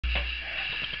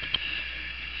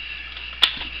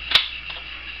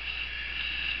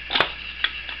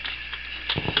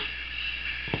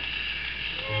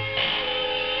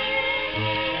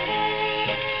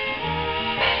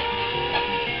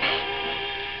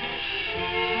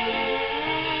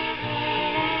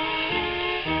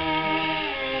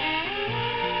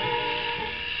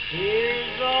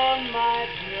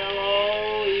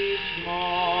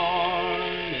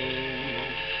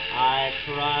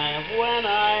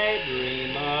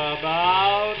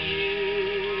about you.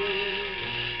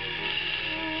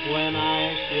 When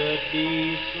I should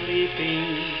be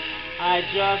sleeping, I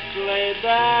just lay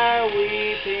there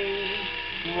weeping,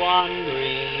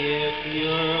 wondering if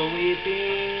you're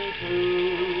weeping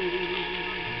too.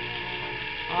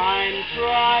 I'm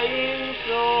trying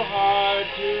so hard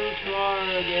to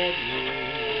forget you,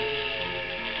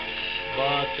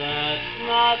 but that's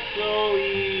not so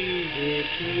easy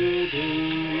to do.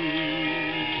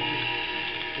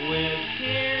 With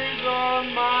tears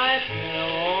on my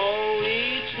pillow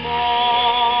each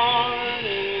morning,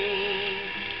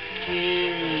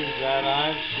 tears that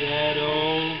I've shed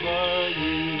over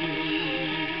you.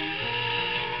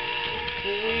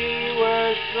 We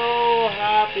were so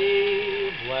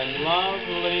happy when love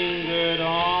lingered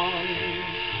on,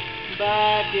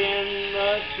 back in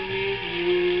the sweet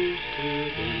used to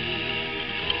be.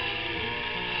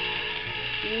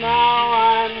 Now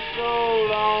I'm so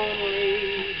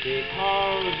lonely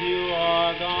because you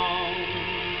are gone,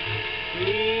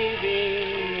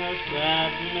 leaving a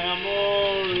sad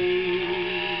memory.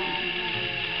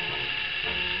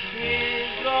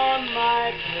 Tears on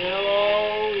my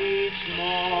pillow each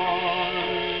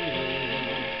morning,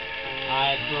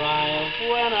 I cry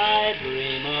when I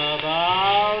dream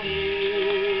about you.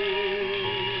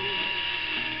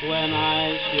 When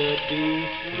I should be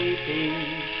sleeping,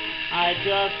 I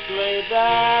just lay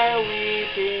there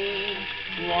weeping,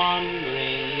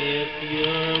 wondering if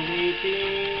you're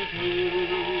weeping too.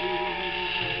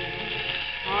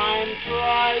 I'm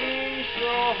trying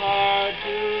so hard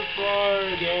to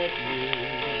forget you,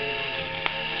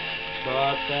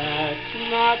 but that's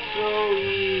not so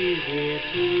easy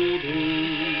to do.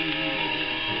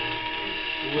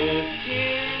 With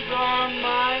tears on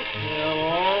my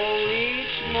pillow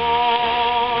each morning,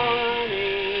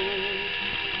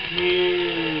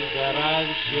 tears that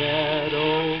I've shed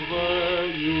over